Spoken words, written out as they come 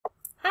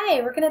Hi,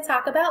 we're going to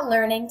talk about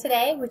learning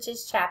today, which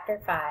is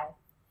Chapter 5.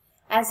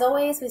 As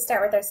always, we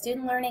start with our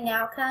student learning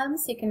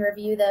outcomes. You can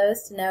review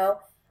those to know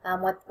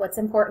what's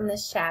important in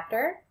this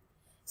chapter.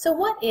 So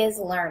what is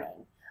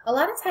learning? A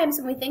lot of times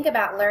when we think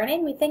about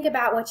learning, we think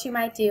about what you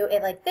might do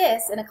like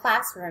this in a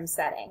classroom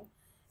setting.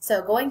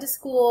 So going to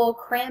school,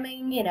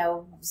 cramming,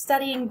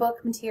 studying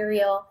book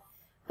material.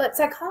 But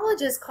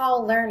psychologists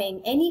call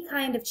learning any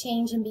kind of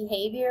change in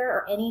behavior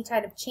or any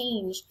kind of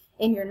change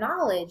in your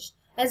knowledge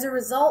as a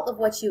result of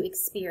what you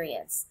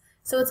experience.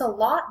 So it's a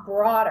lot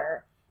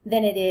broader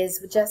than it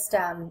is just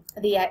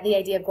the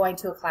idea of going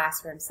to a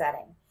classroom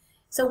setting.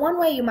 So one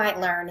way you might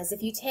learn is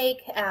if you take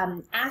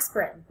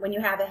aspirin when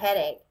you have a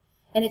headache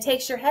and it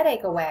takes your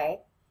headache away,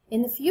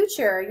 in the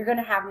future you're going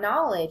to have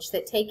knowledge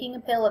that taking a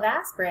pill of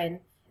aspirin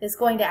is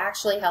going to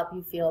actually help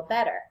you feel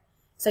better.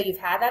 So you've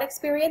had that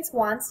experience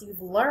once,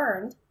 you've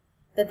learned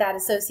that that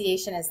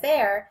association is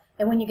there,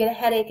 and when you get a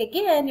headache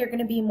again, you're going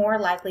to be more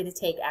likely to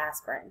take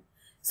aspirin.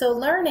 So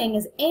learning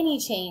is any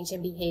change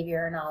in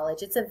behavior or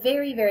knowledge. It's a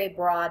very, very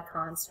broad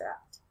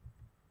construct.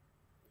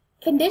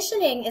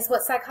 Conditioning is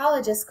what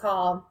psychologists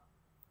call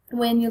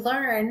when you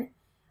learn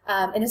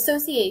an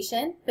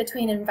association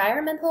between an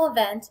environmental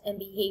event and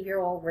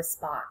behavioral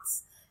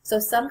response. So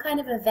some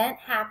kind of event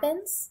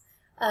happens,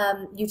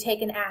 you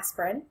take an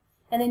aspirin,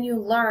 and then you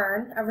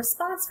learn a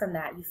response from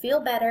that. You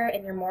feel better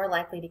and you're more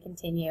likely to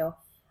continue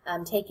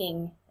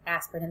taking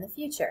aspirin in the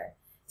future.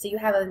 So you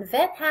have an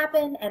event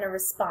happen and a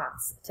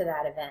response to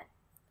that event.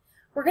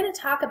 We're going to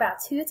talk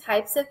about two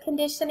types of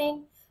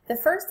conditioning. The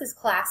first is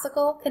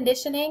classical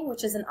conditioning,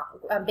 which is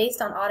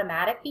based on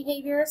automatic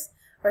behaviors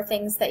or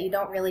things that you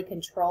don't really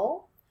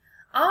control.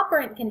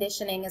 Operant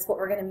conditioning is what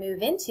we're going to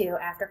move into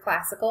after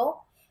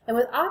classical. And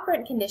with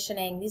operant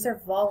conditioning, these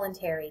are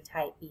voluntary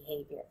type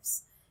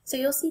behaviors. So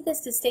you'll see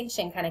this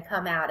distinction kind of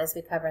come out as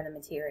we cover the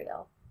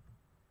material.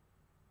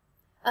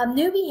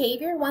 New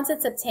behavior, once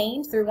it's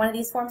obtained through one of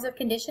these forms of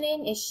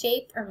conditioning, is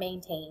shaped or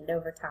maintained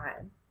over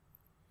time.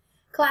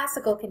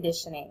 Classical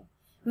conditioning.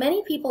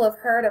 Many people have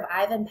heard of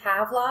Ivan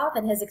Pavlov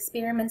and his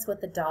experiments with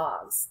the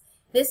dogs.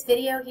 This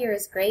video here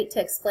is great to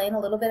explain a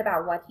little bit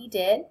about what he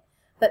did,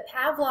 but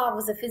Pavlov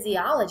was a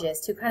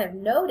physiologist who kind of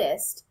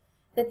noticed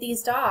that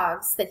these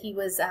dogs that he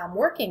was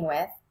working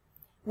with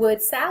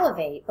would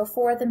salivate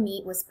before the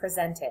meat was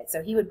presented.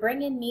 So he would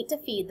bring in meat to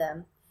feed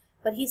them,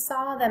 but he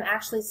saw them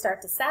actually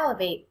start to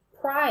salivate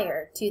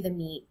prior to the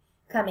meat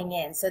coming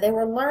in. So they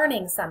were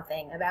learning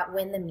something about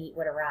when the meat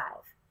would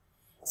arrive.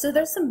 So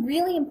there's some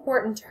really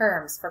important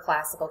terms for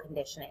classical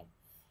conditioning.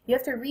 You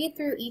have to read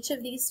through each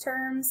of these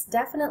terms,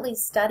 definitely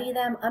study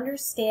them,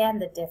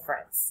 understand the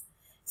difference.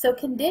 So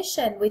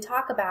condition, we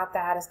talk about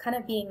that as kind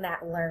of being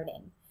that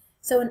learning.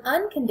 So an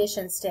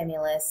unconditioned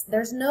stimulus,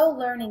 there's no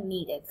learning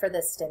needed for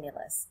this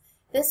stimulus.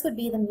 This would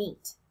be the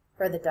meat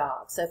for the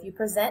dog. So if you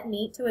present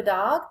meat to a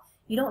dog,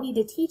 you don't need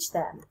to teach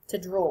them to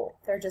drool.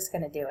 They're just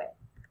going to do it.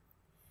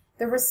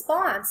 The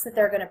response that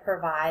they're going to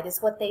provide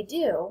is what they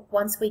do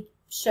once we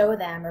show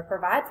them or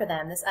provide for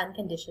them this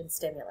unconditioned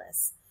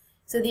stimulus.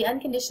 So the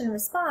unconditioned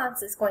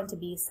response is going to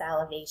be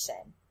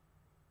salivation.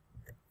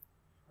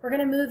 We're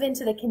going to move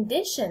into the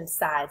conditioned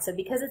side. So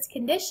because it's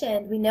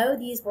conditioned, we know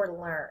these were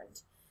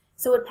learned.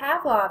 So what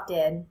Pavlov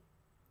did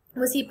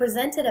was he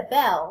presented a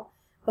bell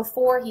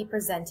before he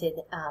presented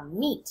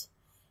meat.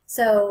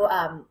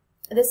 So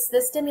this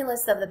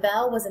stimulus of the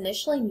bell was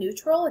initially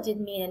neutral. It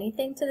didn't mean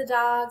anything to the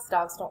dogs.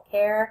 Dogs don't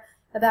care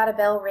about a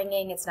bell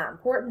ringing. It's not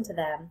important to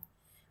them.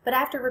 But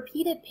after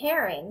repeated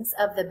pairings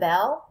of the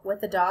bell with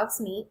the dog's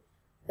meat,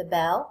 the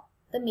bell,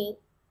 the meat,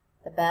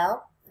 the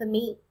bell, the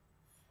meat,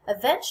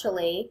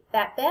 eventually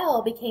that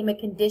bell became a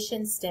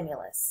conditioned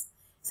stimulus.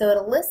 So it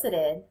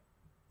elicited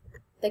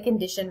the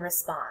conditioned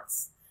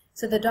response.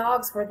 So the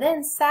dogs were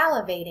then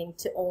salivating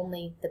to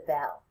only the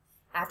bell.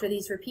 After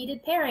these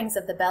repeated pairings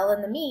of the bell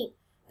and the meat,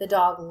 the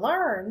dog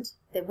learned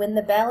that when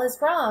the bell is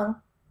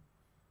rung,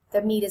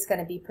 the meat is going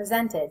to be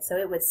presented. So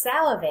it would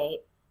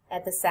salivate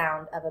at the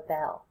sound of a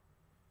bell.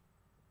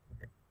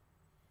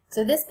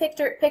 So this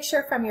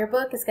picture from your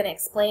book is going to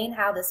explain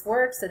how this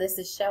works. So this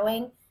is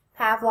showing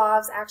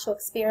Pavlov's actual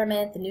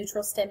experiment, the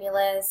neutral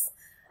stimulus,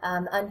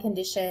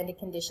 unconditioned and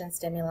conditioned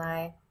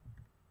stimuli.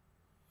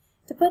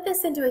 To put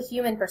this into a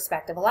human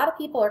perspective, a lot of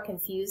people are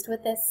confused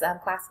with this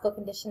classical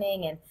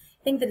conditioning and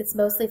think that it's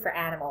mostly for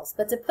animals.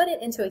 But to put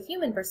it into a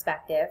human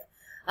perspective,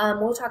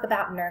 we'll talk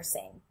about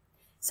nursing.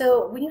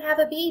 So when you have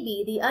a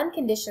baby, the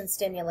unconditioned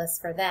stimulus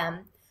for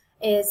them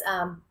is,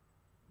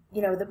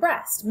 the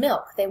breast,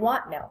 milk. They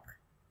want milk.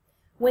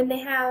 When they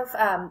have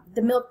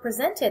the milk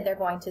presented, they're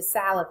going to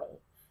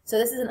salivate. So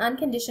this is an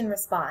unconditioned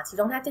response. You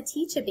don't have to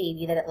teach a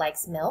baby that it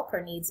likes milk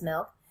or needs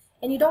milk,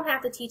 and you don't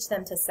have to teach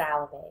them to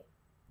salivate.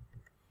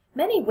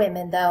 Many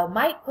women, though,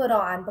 might put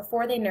on,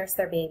 before they nurse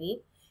their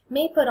baby,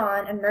 may put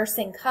on a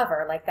nursing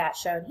cover like that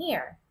shown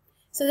here.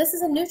 So this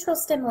is a neutral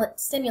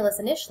stimulus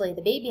initially.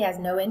 The baby has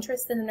no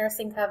interest in the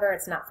nursing cover.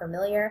 It's not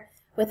familiar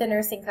with the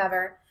nursing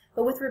cover.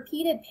 But with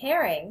repeated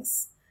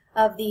pairings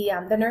of the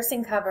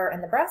nursing cover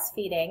and the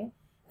breastfeeding,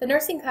 the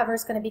nursing cover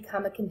is going to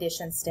become a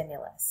conditioned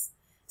stimulus.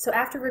 So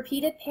after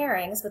repeated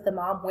pairings with the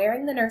mom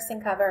wearing the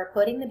nursing cover,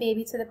 putting the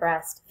baby to the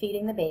breast,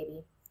 feeding the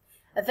baby,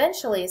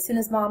 eventually, as soon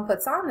as mom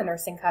puts on the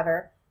nursing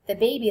cover, the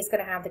baby is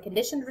going to have the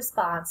conditioned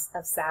response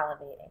of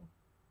salivating.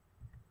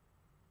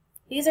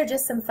 These are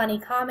just some funny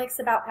comics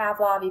about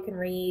Pavlov you can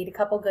read, a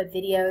couple good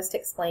videos to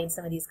explain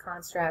some of these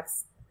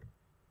constructs.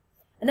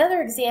 Another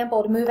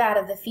example to move out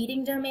of the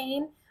feeding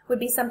domain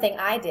would be something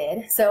I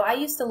did. So I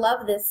used to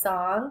love this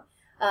song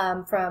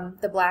from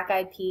the Black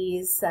Eyed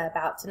Peas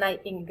about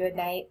tonight being a good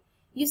night.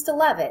 Used to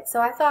love it. So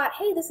I thought,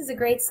 hey, this is a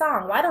great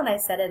song. Why don't I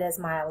set it as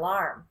my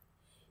alarm?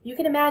 You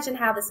can imagine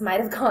how this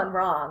might have gone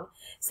wrong.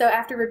 So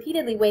after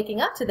repeatedly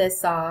waking up to this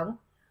song,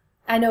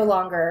 I no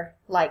longer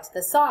liked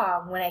the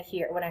song when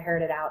I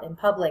heard it out in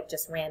public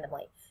just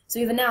randomly. So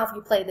even now, if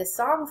you play this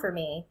song for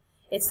me,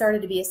 it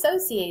started to be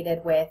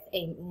associated with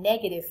a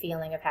negative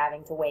feeling of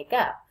having to wake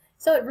up.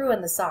 So it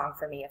ruined the song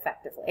for me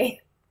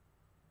effectively.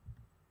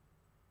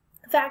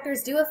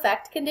 Factors do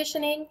affect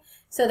conditioning,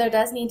 so there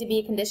does need to be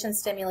a conditioned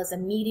stimulus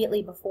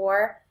immediately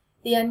before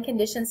the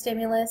unconditioned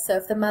stimulus. So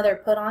if the mother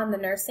put on the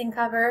nursing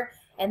cover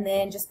and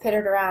then just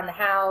pittered around the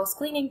house,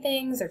 cleaning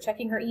things or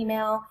checking her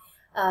email,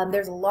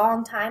 there's a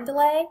long time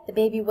delay. The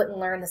baby wouldn't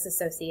learn this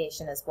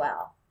association as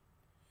well.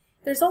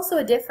 There's also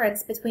a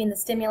difference between the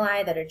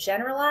stimuli that are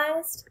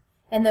generalized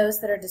and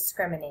those that are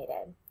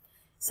discriminated.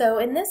 So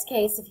in this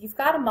case, if you've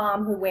got a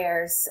mom who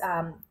wears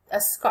a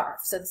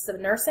scarf, so this is a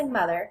nursing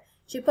mother,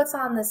 she puts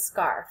on this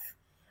scarf.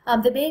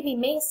 The baby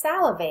may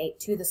salivate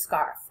to the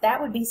scarf.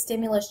 That would be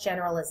stimulus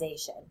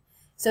generalization.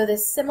 So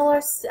this similar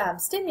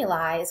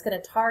stimuli is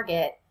going to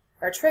target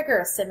or trigger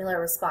a similar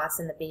response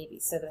in the baby.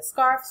 So the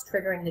scarf's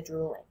triggering the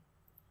drooling.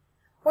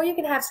 Or you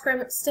can have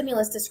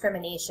stimulus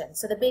discrimination.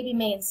 So the baby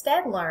may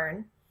instead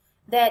learn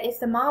that if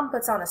the mom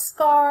puts on a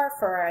scarf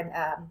or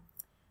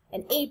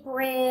an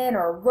apron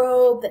or a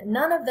robe, that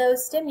none of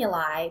those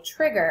stimuli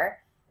trigger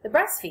the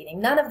breastfeeding.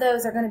 None of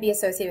those are going to be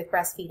associated with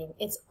breastfeeding.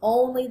 It's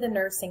only the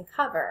nursing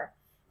cover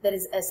that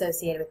is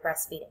associated with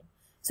breastfeeding.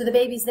 So the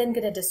baby's then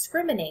going to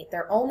discriminate.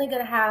 They're only going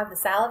to have the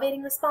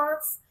salivating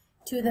response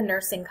to the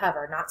nursing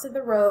cover, not to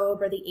the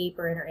robe or the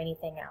apron or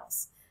anything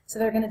else. So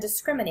they're going to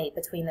discriminate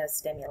between those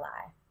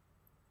stimuli.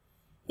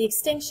 The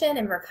extinction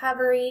and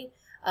recovery.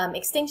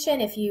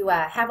 Extinction, if you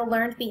have a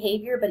learned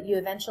behavior, but you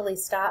eventually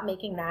stop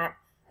making that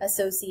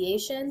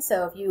association.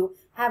 So if you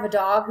have a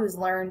dog who's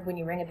learned when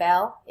you ring a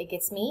bell, it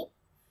gets meat,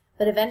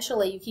 but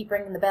eventually you keep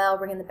ringing the bell,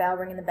 ringing the bell,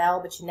 ringing the bell,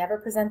 but you never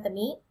present the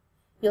meat,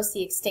 you'll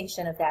see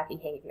extinction of that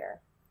behavior.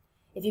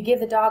 If you give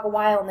the dog a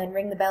while and then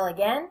ring the bell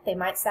again, they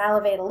might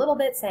salivate a little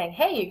bit saying,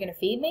 hey, you're going to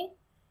feed me?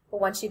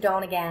 But once you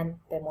don't again,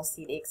 then we'll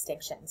see the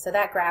extinction. So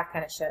that graph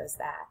kind of shows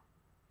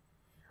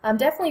that.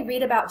 Definitely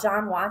read about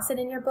John Watson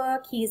in your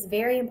book. He's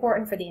very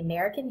important for the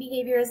American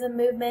behaviorism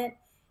movement,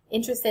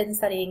 interested in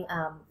studying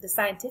the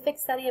scientific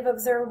study of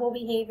observable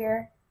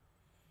behavior.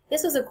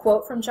 This was a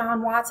quote from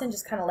John Watson,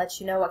 just kind of lets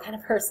you know what kind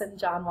of person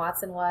John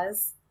Watson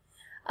was.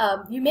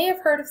 You may have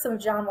heard of some of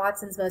John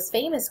Watson's most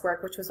famous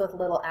work, which was with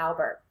Little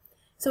Albert.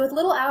 So with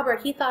Little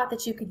Albert, he thought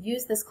that you could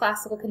use this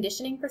classical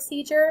conditioning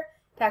procedure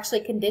to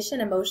actually condition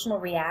emotional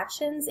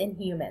reactions in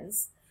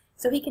humans.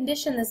 So he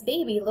conditioned this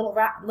baby,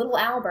 Little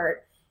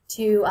Albert,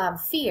 to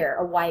fear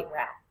a white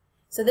rat.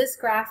 So this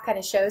graph kind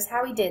of shows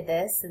how he did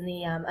this in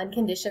the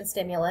unconditioned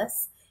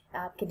stimulus,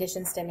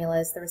 conditioned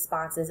stimulus, the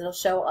responses. It'll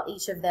show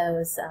each of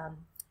those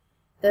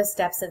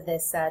steps of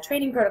this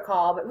training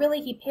protocol, but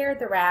really he paired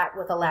the rat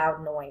with a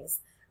loud noise.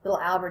 Little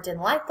Albert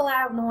didn't like the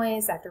loud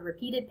noise. After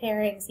repeated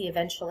pairings, he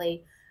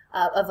eventually,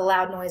 of the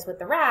loud noise with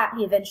the rat,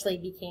 he eventually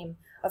became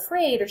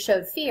afraid or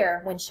showed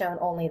fear when shown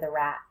only the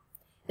rat.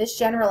 This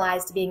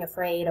generalized to being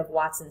afraid of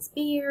Watson's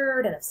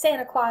beard and of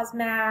Santa Claus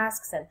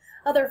masks and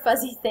other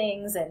fuzzy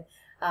things, and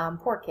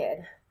poor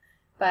kid.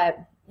 But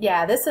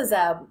yeah, this is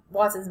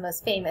Watson's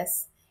most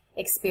famous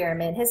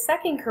experiment. His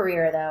second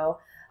career, though,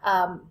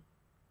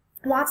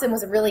 Watson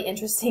was a really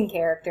interesting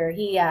character.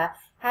 He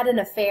had an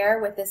affair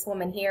with this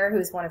woman here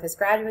who's one of his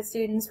graduate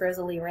students,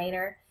 Rosalie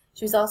Rayner.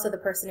 She was also the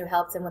person who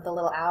helped him with the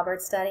Little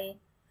Albert study.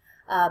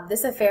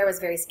 This affair was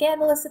very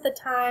scandalous at the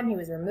time. He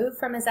was removed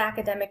from his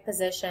academic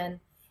position,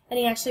 and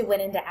he actually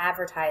went into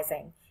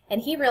advertising.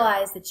 And he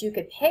realized that you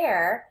could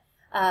pair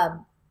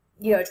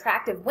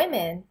attractive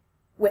women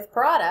with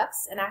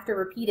products, and after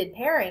repeated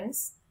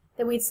pairings,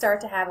 that we'd start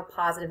to have a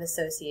positive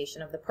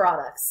association of the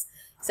products.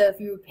 So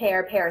if you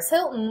pair Paris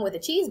Hilton with a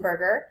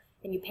cheeseburger,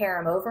 and you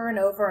pair them over and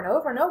over and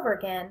over and over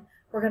again,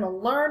 we're going to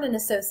learn an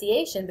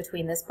association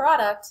between this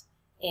product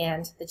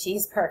and the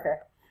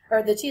cheeseburger,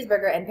 or the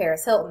cheeseburger and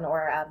Paris Hilton,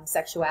 or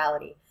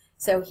sexuality.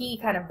 So he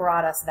kind of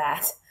brought us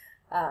that.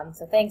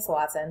 So thanks,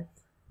 Watson.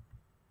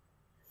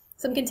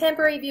 Some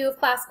contemporary view of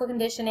classical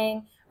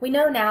conditioning. We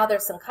know now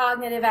there's some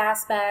cognitive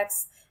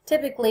aspects,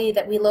 typically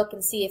that we look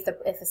and see if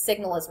a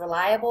signal is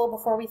reliable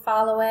before we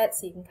follow it,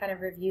 so you can kind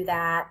of review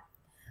that.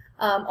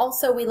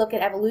 Also, we look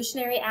at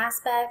evolutionary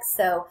aspects,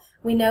 so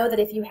we know that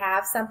if you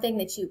have something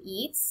that you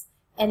eat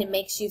and it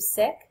makes you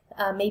sick,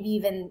 maybe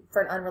even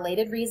for an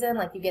unrelated reason,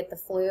 like you get the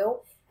flu,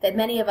 that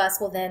many of us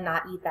will then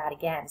not eat that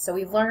again. So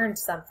we've learned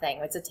something.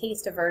 It's a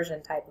taste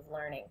aversion type of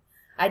learning.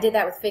 I did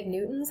that with Fig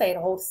Newtons. I ate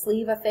a whole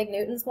sleeve of Fig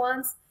Newtons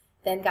once,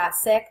 then got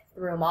sick,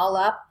 threw them all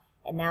up,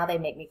 and now they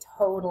make me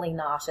totally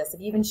nauseous. If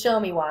you even show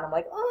me one, I'm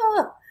like,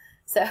 oh!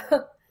 So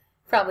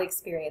probably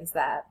experienced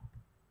that.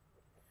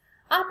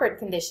 Operant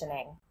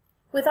conditioning.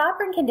 With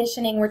operant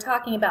conditioning, we're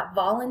talking about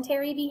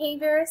voluntary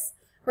behaviors.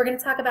 We're going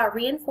to talk about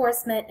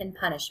reinforcement and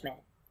punishment.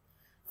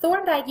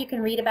 Thorndike you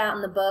can read about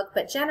in the book,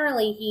 but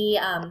generally he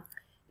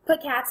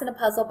put cats in a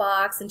puzzle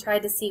box and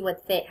tried to see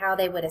how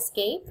they would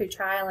escape through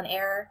trial and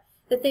error.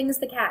 The things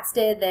the cats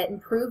did that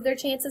improved their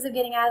chances of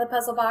getting out of the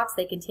puzzle box,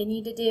 they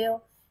continued to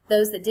do.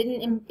 Those that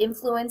didn't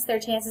influence their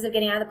chances of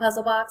getting out of the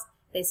puzzle box,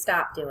 they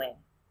stopped doing.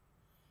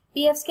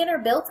 B.F. Skinner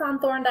built on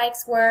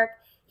Thorndike's work.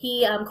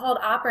 He called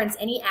operants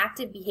any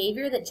active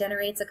behavior that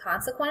generates a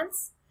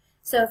consequence.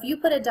 So if you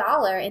put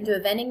 $1 into a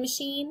vending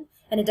machine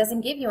and it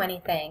doesn't give you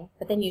anything,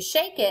 but then you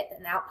shake it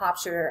and out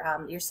pops your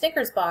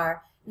Snickers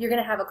bar, you're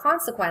going to have a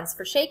consequence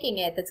for shaking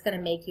it that's going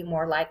to make you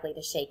more likely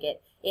to shake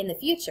it in the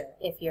future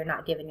if you're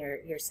not given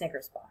your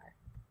Snickers bar.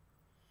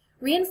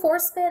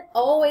 Reinforcement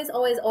always,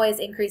 always, always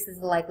increases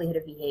the likelihood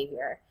of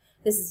behavior.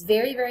 This is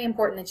very, very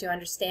important that you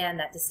understand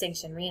that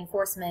distinction.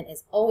 Reinforcement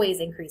is always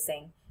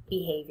increasing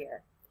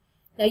behavior.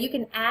 Now you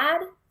can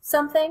add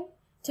something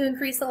to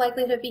increase the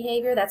likelihood of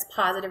behavior. That's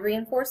positive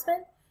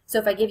reinforcement. So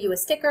if I give you a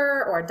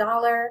sticker or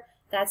 $1,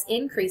 that's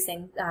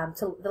increasing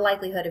to the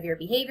likelihood of your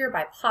behavior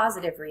by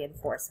positive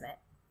reinforcement.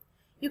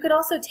 You could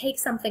also take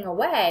something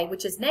away,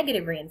 which is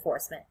negative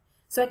reinforcement.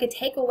 So I could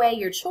take away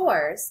your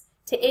chores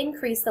to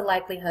increase the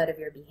likelihood of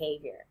your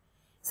behavior.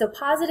 So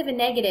positive and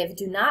negative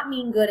do not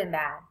mean good and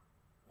bad.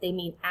 They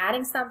mean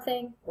adding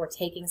something or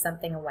taking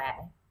something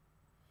away.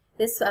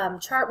 This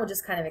chart will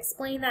just kind of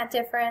explain that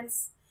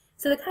difference.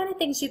 So the kind of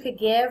things you could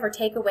give or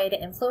take away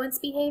to influence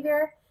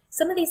behavior,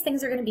 some of these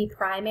things are going to be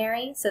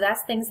primary, so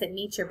that's things that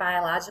meet your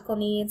biological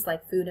needs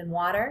like food and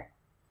water.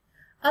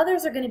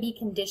 Others are going to be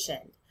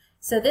conditioned.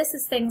 So this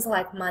is things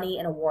like money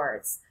and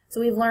awards. So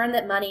we've learned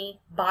that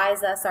money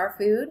buys us our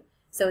food,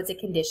 so it's a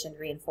conditioned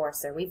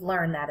reinforcer. We've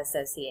learned that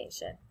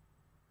association.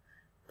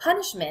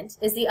 Punishment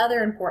is the other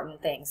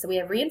important thing. So we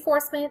have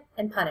reinforcement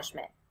and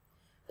punishment.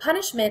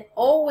 Punishment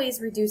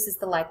always reduces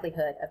the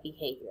likelihood of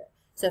behavior.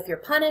 So if you're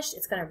punished,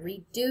 it's going to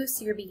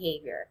reduce your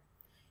behavior.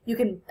 You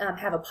can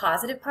have a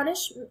positive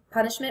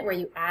punishment where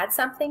you add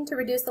something to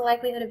reduce the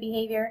likelihood of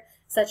behavior,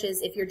 such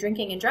as if you're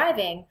drinking and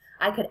driving,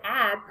 I could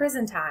add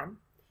prison time,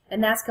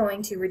 and that's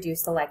going to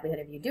reduce the likelihood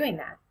of you doing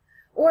that.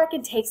 Or I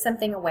could take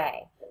something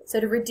away. So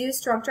to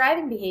reduce drunk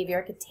driving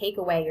behavior, I could take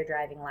away your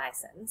driving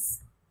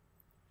license.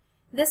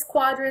 This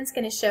quadrant's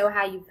going to show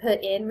how you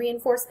put in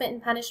reinforcement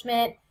and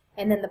punishment,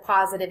 and then the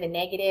positive and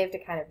negative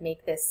to kind of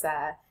make this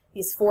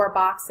these 4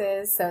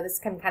 boxes. So this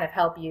can kind of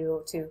help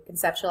you to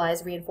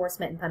conceptualize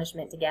reinforcement and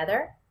punishment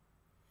together.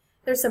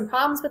 There's some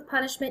problems with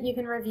punishment you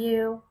can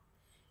review.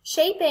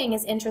 Shaping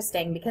is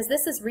interesting because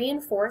this is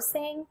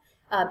reinforcing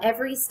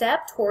every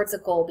step towards a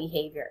goal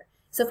behavior.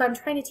 So if I'm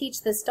trying to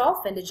teach this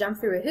dolphin to jump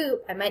through a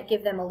hoop, I might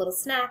give them a little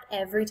snack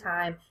every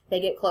time they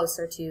get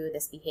closer to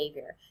this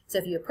behavior. So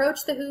if you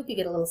approach the hoop, you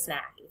get a little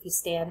snack. If you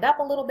stand up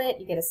a little bit,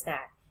 you get a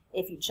snack.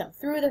 If you jump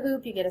through the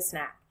hoop, you get a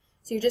snack.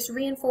 So you're just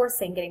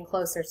reinforcing getting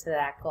closer to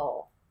that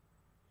goal.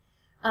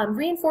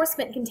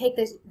 Reinforcement can take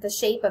the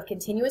shape of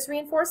continuous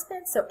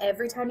reinforcement, so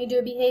every time you do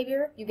a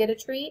behavior, you get a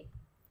treat.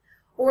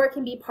 Or it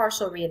can be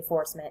partial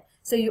reinforcement,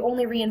 so you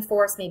only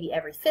reinforce maybe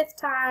every 5th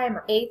time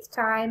or 8th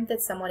time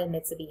that someone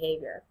admits a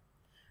behavior.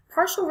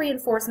 Partial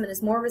reinforcement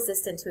is more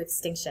resistant to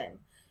extinction.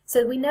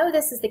 So we know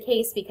this is the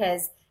case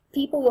because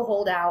people will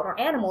hold out, or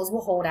animals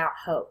will hold out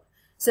hope.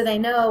 So they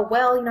know,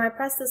 well, I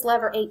pressed this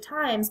lever 8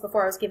 times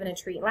before I was given a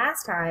treat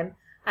last time.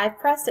 I've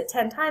pressed it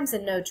 10 times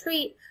and no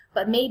treat,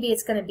 but maybe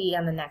it's going to be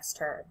on the next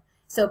turn.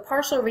 So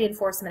partial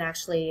reinforcement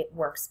actually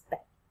works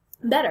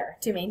better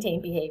to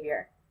maintain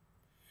behavior.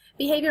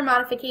 Behavior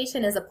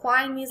modification is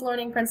applying these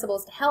learning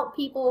principles to help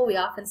people. We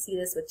often see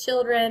this with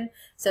children.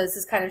 So this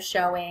is kind of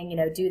showing,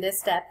 do this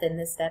step, then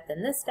this step,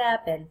 then this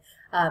step, and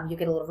you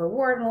get a little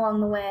reward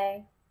along the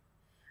way.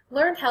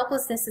 Learned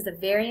helplessness is a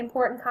very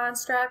important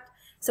construct.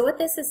 So what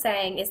this is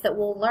saying is that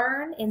we'll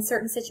learn in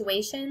certain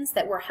situations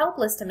that we're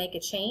helpless to make a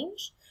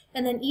change,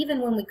 and then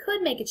even when we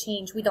could make a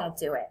change, we don't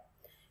do it.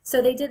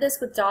 So they did this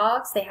with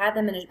dogs. They had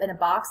them in a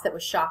box that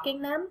was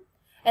shocking them,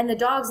 and the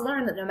dogs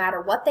learned that no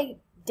matter what they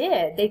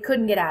did, they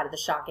couldn't get out of the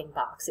shocking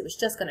box. It was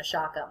just going to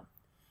shock them.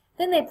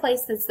 Then they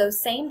placed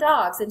those same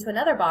dogs into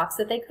another box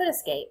that they could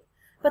escape,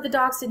 but the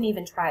dogs didn't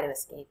even try to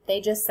escape. They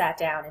just sat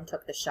down and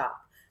took the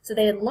shock. So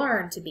they had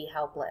learned to be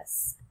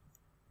helpless.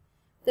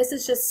 This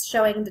is just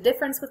showing the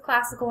difference with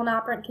classical and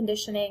operant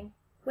conditioning.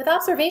 With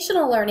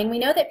observational learning, we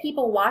know that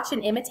people watch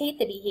and imitate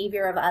the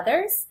behavior of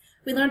others.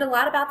 We learned a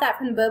lot about that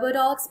from the Bobo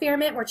doll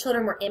experiment, where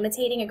children were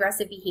imitating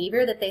aggressive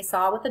behavior that they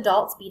saw with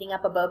adults beating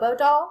up a Bobo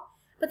doll,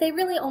 but they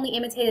really only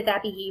imitated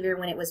that behavior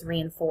when it was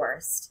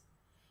reinforced.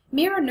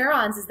 Mirror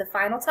neurons is the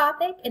final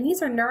topic, and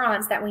these are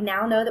neurons that we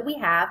now know that we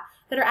have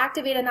that are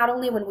activated not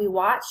only when we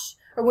watch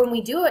or when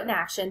we do it in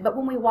action, but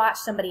when we watch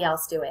somebody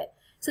else do it.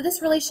 So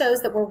this really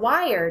shows that we're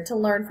wired to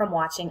learn from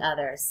watching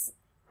others.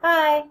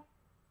 Bye.